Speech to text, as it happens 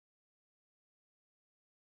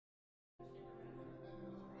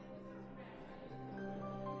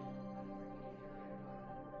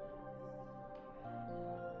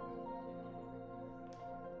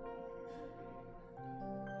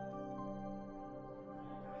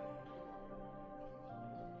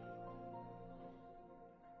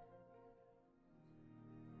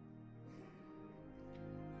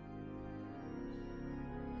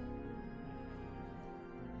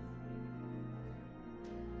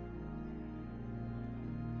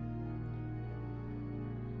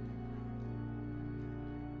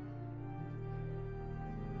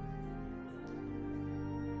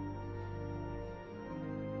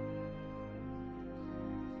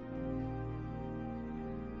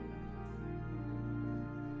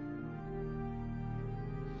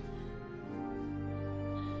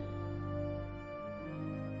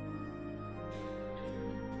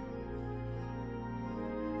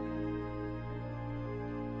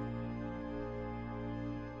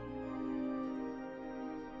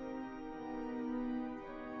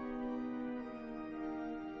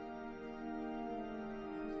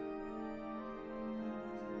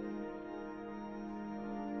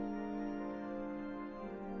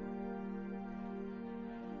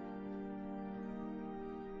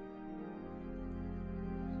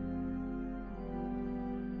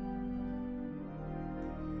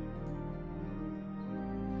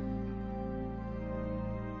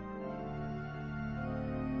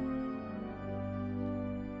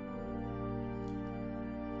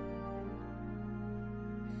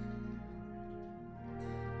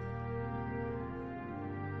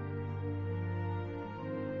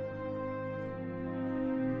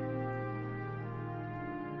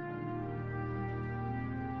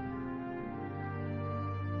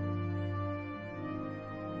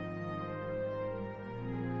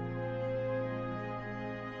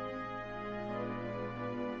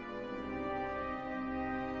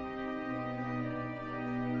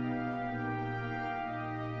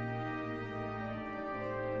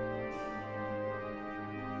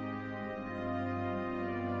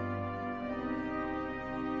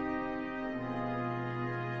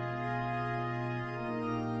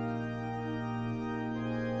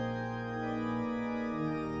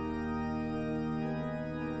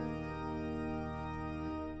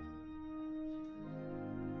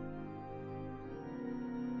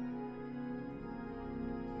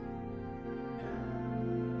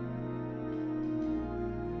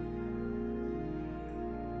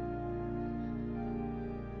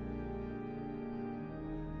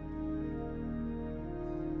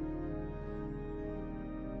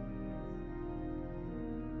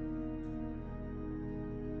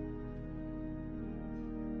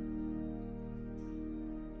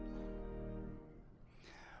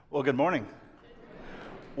Well, good morning.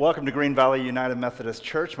 Welcome to Green Valley United Methodist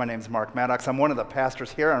Church. My name is Mark Maddox. I'm one of the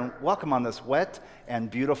pastors here, and welcome on this wet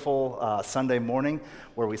and beautiful Sunday morning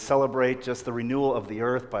where we celebrate just the renewal of the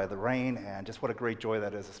earth by the rain, and just what a great joy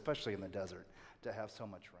that is, especially in the desert, to have so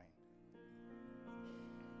much rain.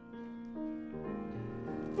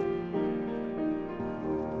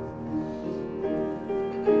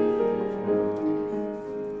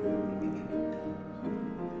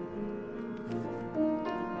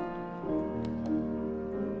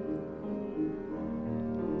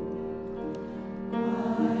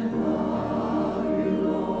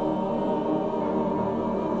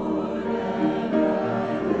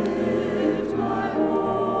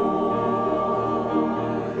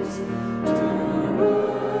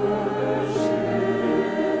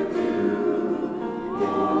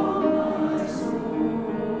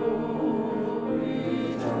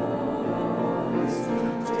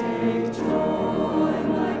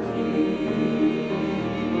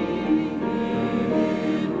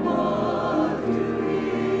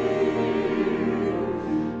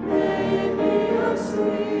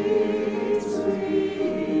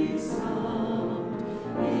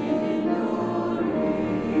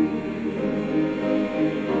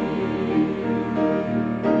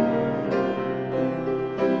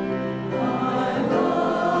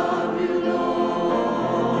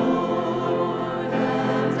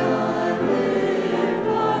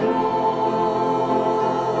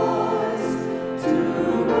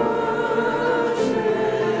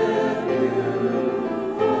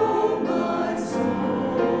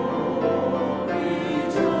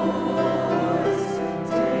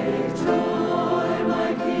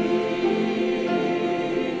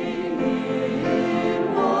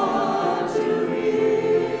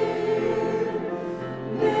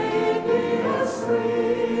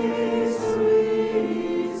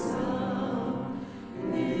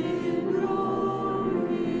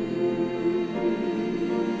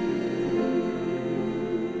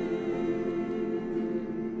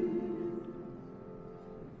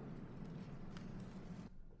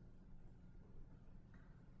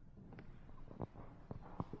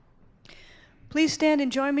 Please stand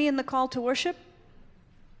and join me in the call to worship.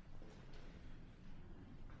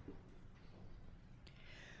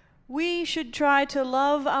 We should try to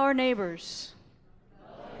love our neighbors.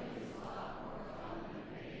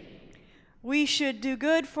 We should do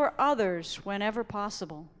good for others whenever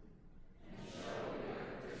possible.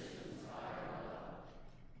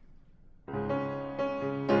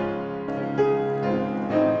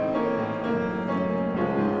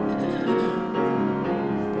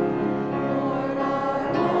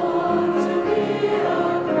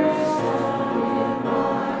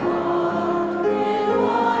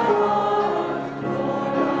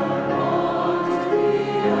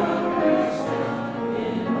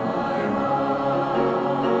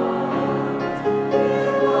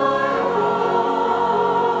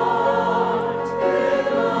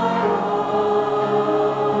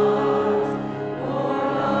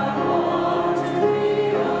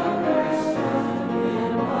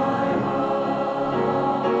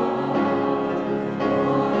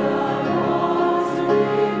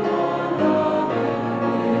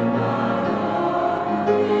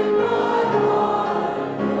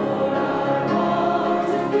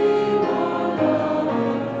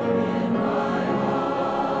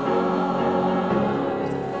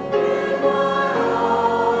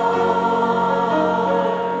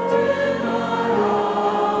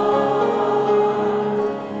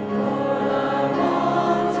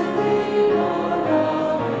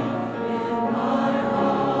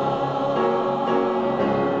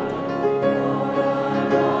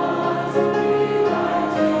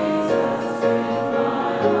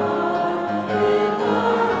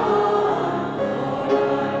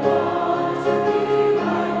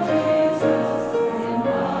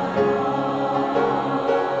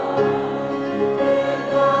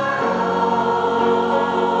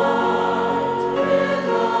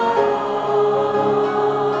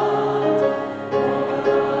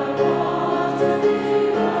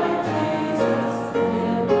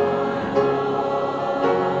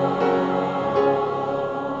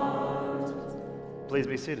 Please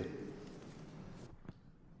be seated.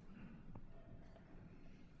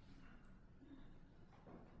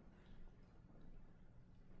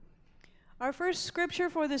 Our first scripture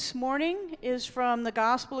for this morning is from the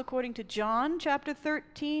Gospel according to John, chapter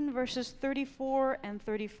 13, verses 34 and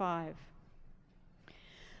 35.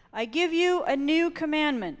 I give you a new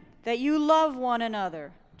commandment, that you love one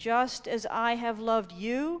another. Just as I have loved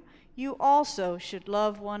you, you also should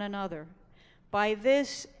love one another. By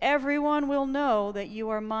this, everyone will know that you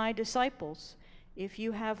are my disciples, if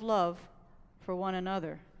you have love for one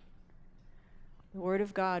another. The word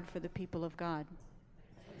of God for the people of God.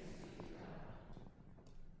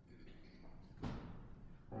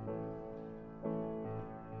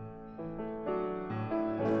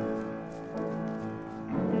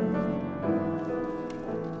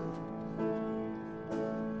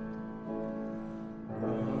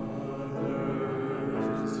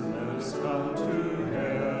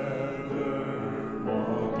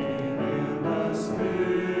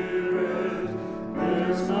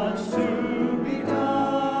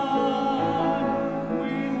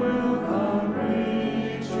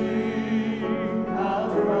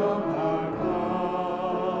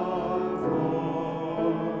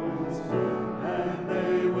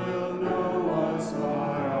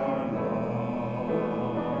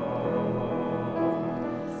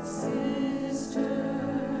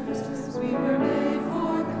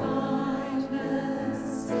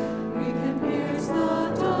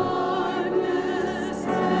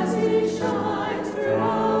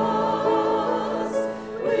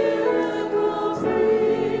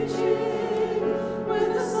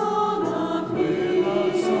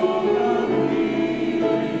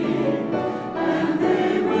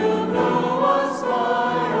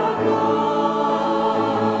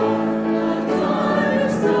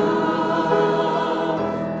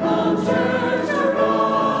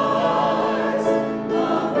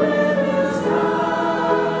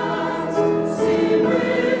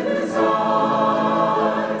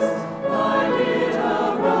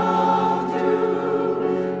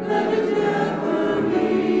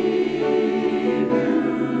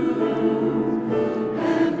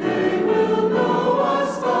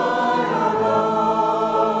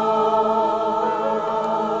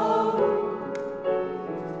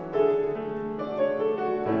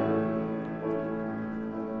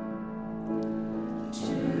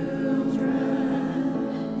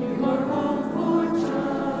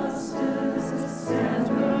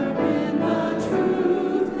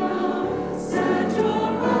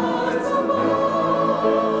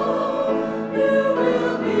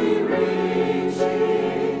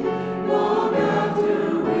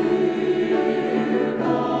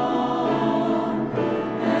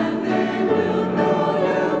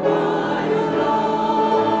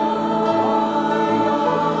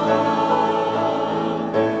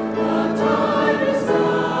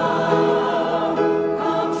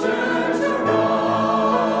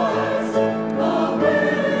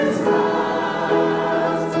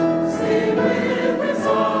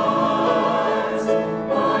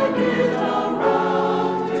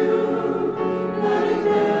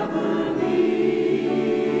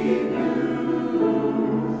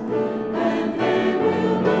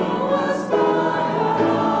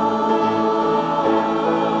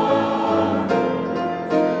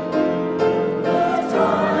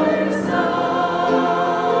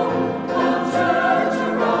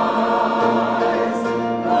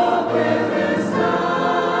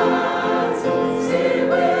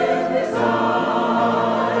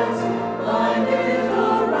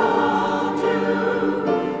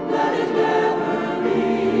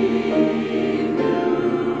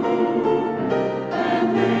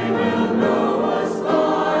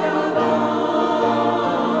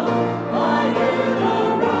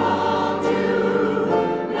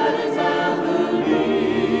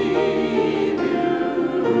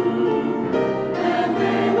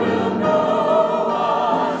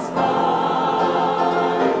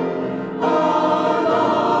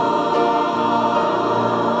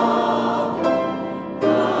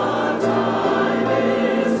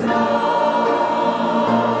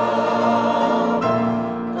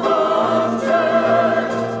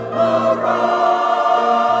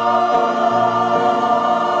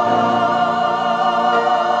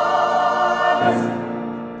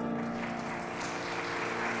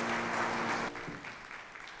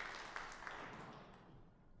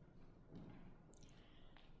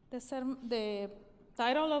 The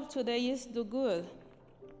title of today is Do Good.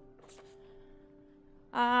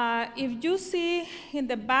 If you see in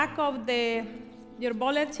the back of your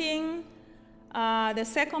bulletin, the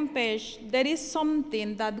second page, there is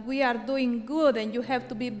something that we are doing good, and you have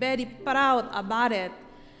to be very proud about it.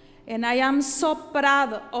 And I am so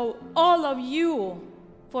proud of all of you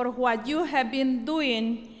for what you have been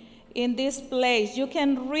doing in this place. You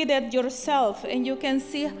can read it yourself, and you can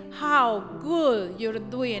see how good you're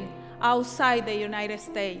doing outside the United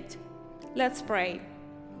States. Let's pray.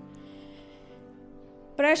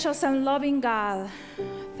 Precious and loving God,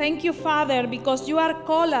 thank you, Father, because you are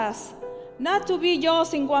called us not to be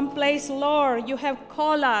just in one place, Lord. You have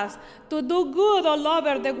called us to do good all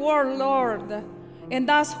over the world, Lord. And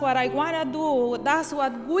that's what I want to do. That's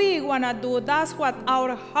what we want to do. That's what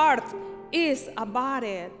our heart is about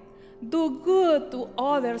it. Do good to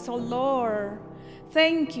others, oh Lord.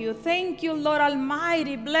 Thank you, Lord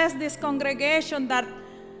Almighty. Bless this congregation that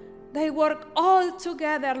they work all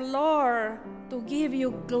together, Lord, to give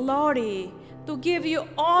you glory, to give you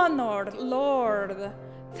honor, Lord.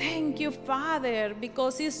 Thank you, Father,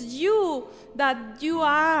 because it's you that you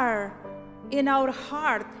are in our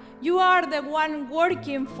heart. You are the one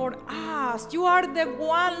working for us. You are the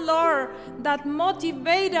one, Lord, that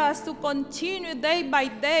motivates us to continue day by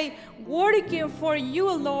day working for you,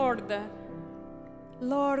 Lord.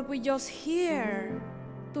 Lord, we just here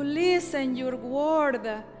to listen your word.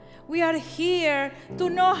 We are here to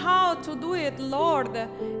know how to do it, Lord.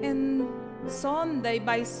 And Sunday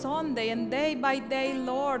by Sunday and day by day,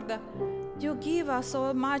 Lord, you give us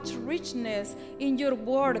so much richness in your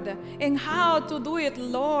word and how to do it,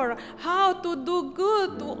 Lord, how to do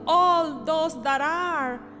good to all those that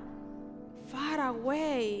are far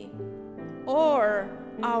away or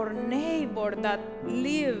our neighbor that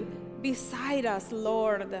live beside us,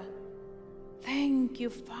 Lord. Thank you,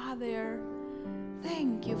 Father.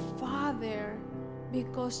 Thank you, Father,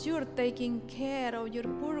 because you're taking care of your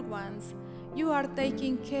poor ones. You are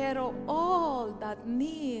taking care of all that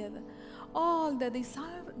need, all the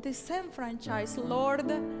disenfranchised,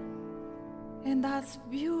 Lord. And that's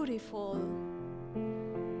beautiful.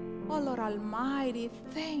 Oh, Lord Almighty,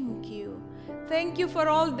 thank you. Thank you for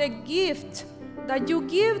all the gifts that you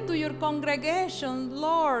give to your congregation,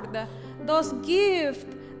 Lord. Those gifts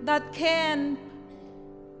that can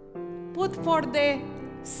put for the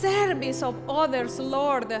service of others,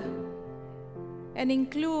 Lord, and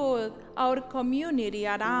include our community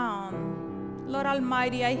around. Lord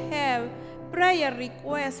Almighty, I have prayer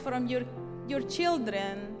requests from your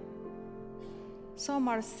children. Some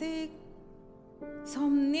are sick,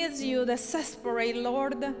 some needs you desperate,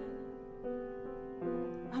 Lord.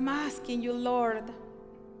 I'm asking you, Lord,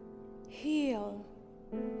 heal,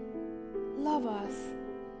 love us,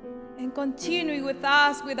 and continue with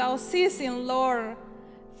us without ceasing, Lord.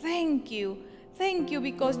 Thank you. Thank you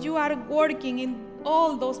because you are working in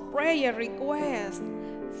all those prayer requests.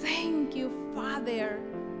 Thank you, Father.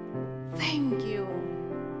 Thank you.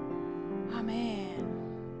 Amen.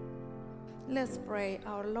 Let's pray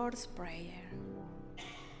our Lord's Prayer.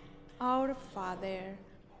 Our Father,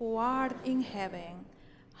 who art in heaven,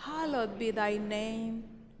 hallowed be thy name.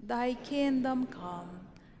 Thy kingdom come.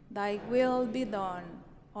 Thy will be done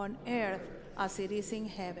on earth as it is in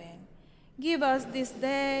heaven. Give us this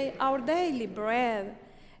day our daily bread,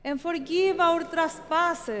 and forgive our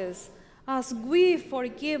trespasses, as we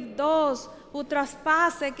forgive those who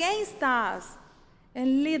trespass against us.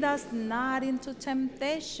 And lead us not into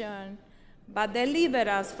temptation, but deliver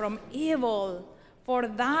us from evil. For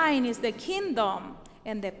thine is the kingdom,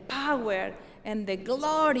 and the power, and the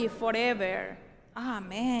glory forever.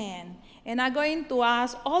 Amen. And I'm going to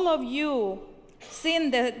ask all of you, sing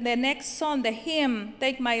the next song, the hymn,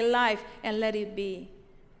 Take My Life and Let It Be,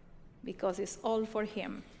 because it's all for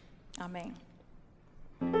him. Amen.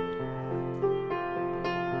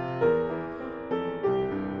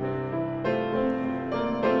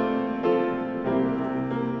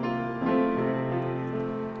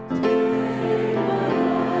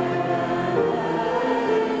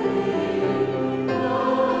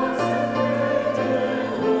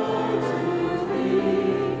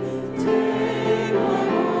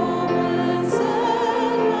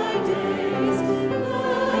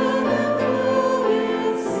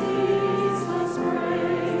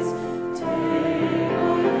 Praise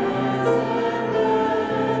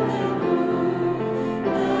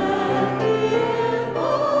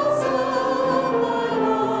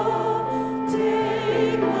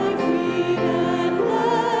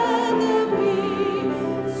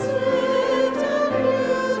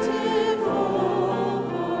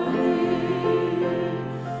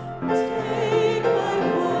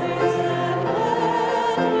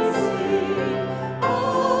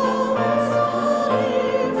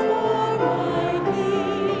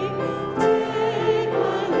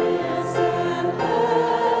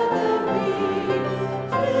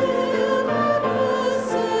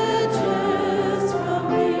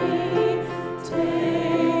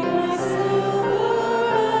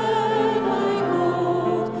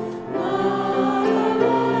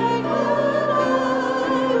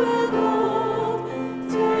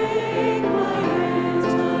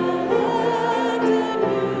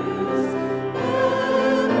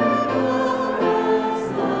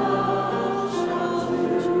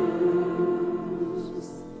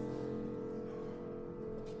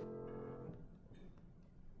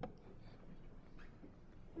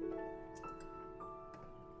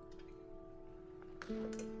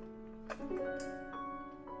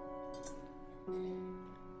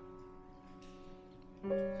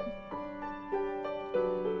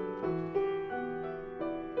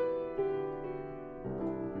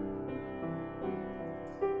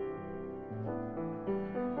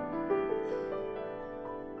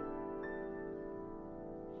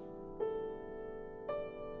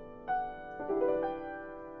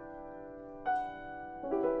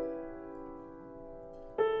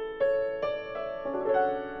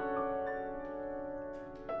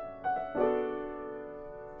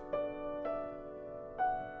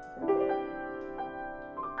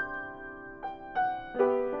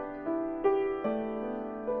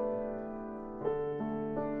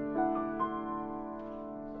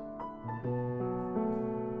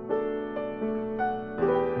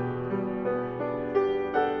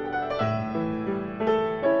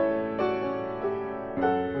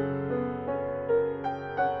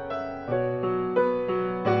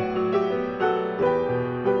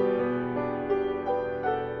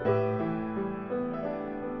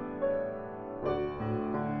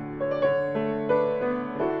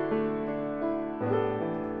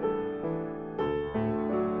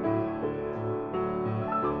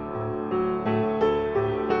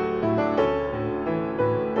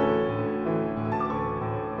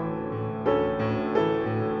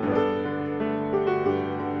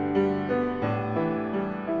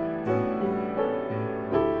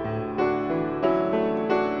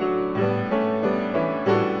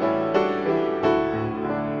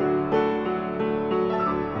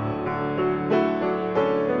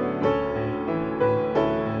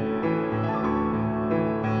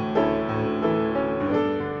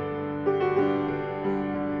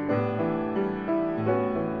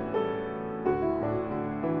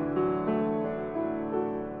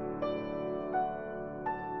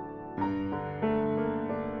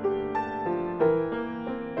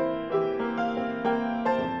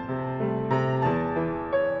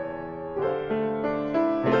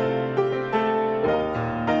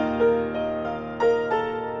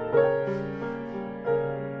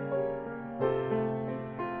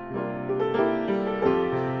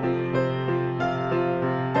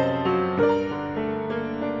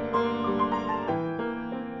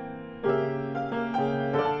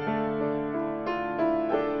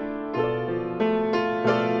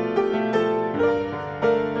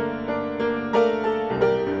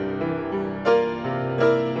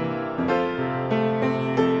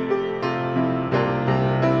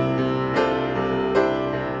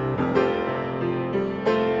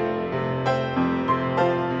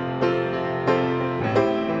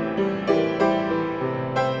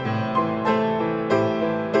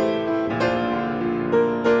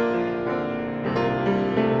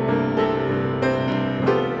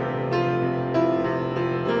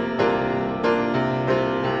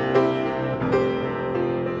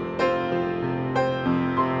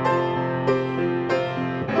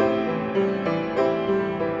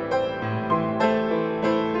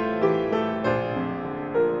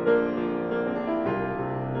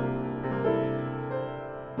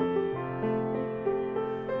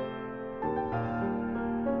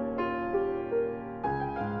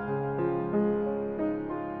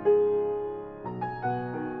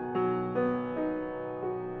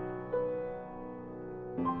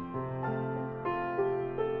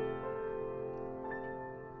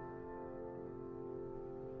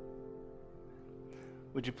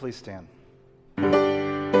Would you please stand?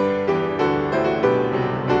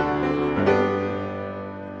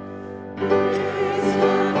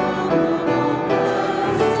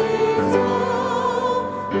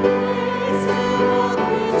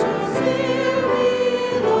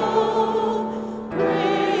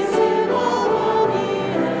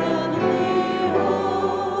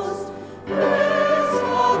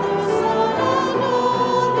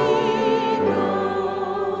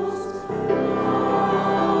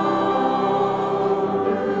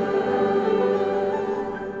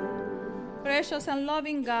 Precious and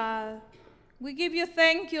loving God, we give you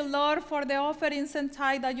thank you, Lord, for the offerings and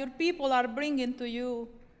tithe that your people are bringing to you.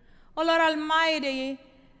 Oh, Lord Almighty,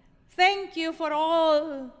 thank you for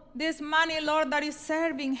all this money, Lord, that is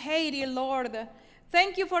serving Haiti, Lord.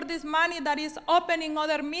 Thank you for this money that is opening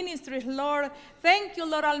other ministries, Lord. Thank you,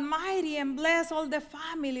 Lord Almighty, and bless all the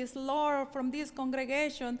families, Lord, from this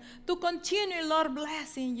congregation to continue, Lord,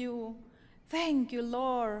 blessing you. Thank you,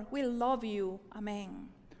 Lord. We love you. Amen.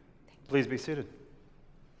 Please be seated.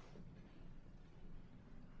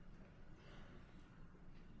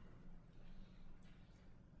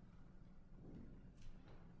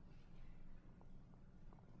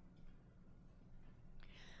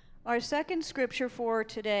 Our second scripture for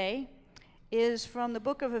today is from the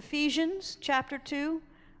book of Ephesians, chapter 2,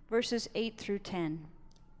 verses 8 through 10.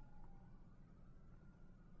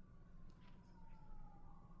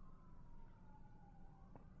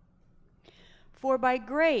 For by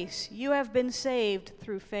grace you have been saved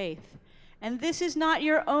through faith, and this is not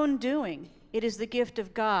your own doing. It is the gift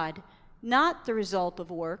of God, not the result of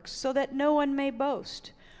works, so that no one may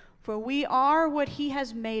boast. For we are what he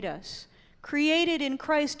has made us, created in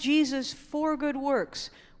Christ Jesus for good works,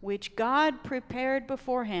 which God prepared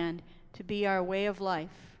beforehand to be our way of life.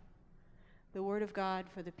 The word of God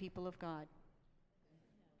for the people of God.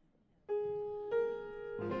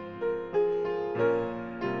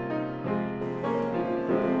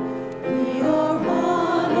 We are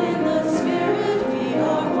one in the Spirit, we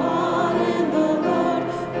are one in the Lord.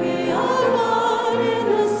 We are one in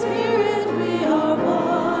the Spirit, we are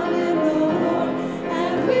one in the Lord.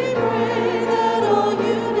 And we pray that all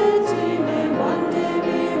unity may one day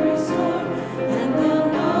be restored. And they'll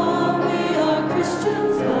know we are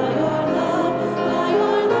Christians by our love, by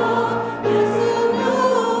our love. Yes, they'll know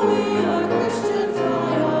we are Christians by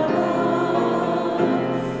our love.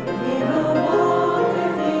 We will walk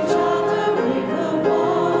with each other, we will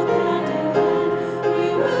walk hand in hand. We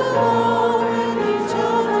will walk with each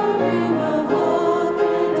other, we will walk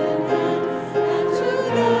hand in hand. And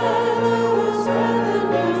together we'll spread the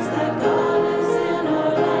news that God is in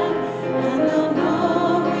our land. And they'll know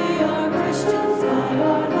we are Christians by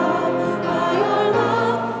our love, by our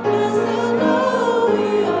love. Yes, they'll know we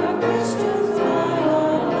are Christians by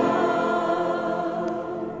our love.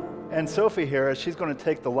 And Sophie here, she's going to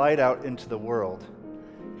take the light out into the world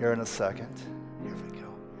here in a second. Here we go.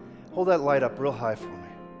 Hold that light up real high for me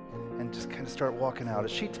and just kind of start walking out.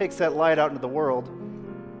 As she takes that light out into the world,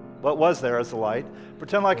 what was there as a light,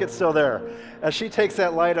 pretend like it's still there. As she takes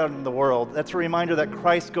that light out into the world, that's a reminder that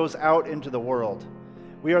Christ goes out into the world.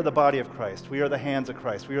 We are the body of Christ. We are the hands of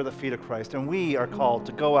Christ. We are the feet of Christ. And we are called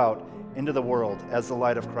to go out into the world as the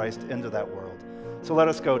light of Christ into that world. So let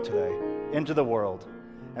us go today into the world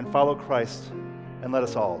and follow Christ, and let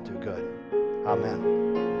us all do good.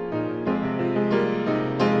 Amen.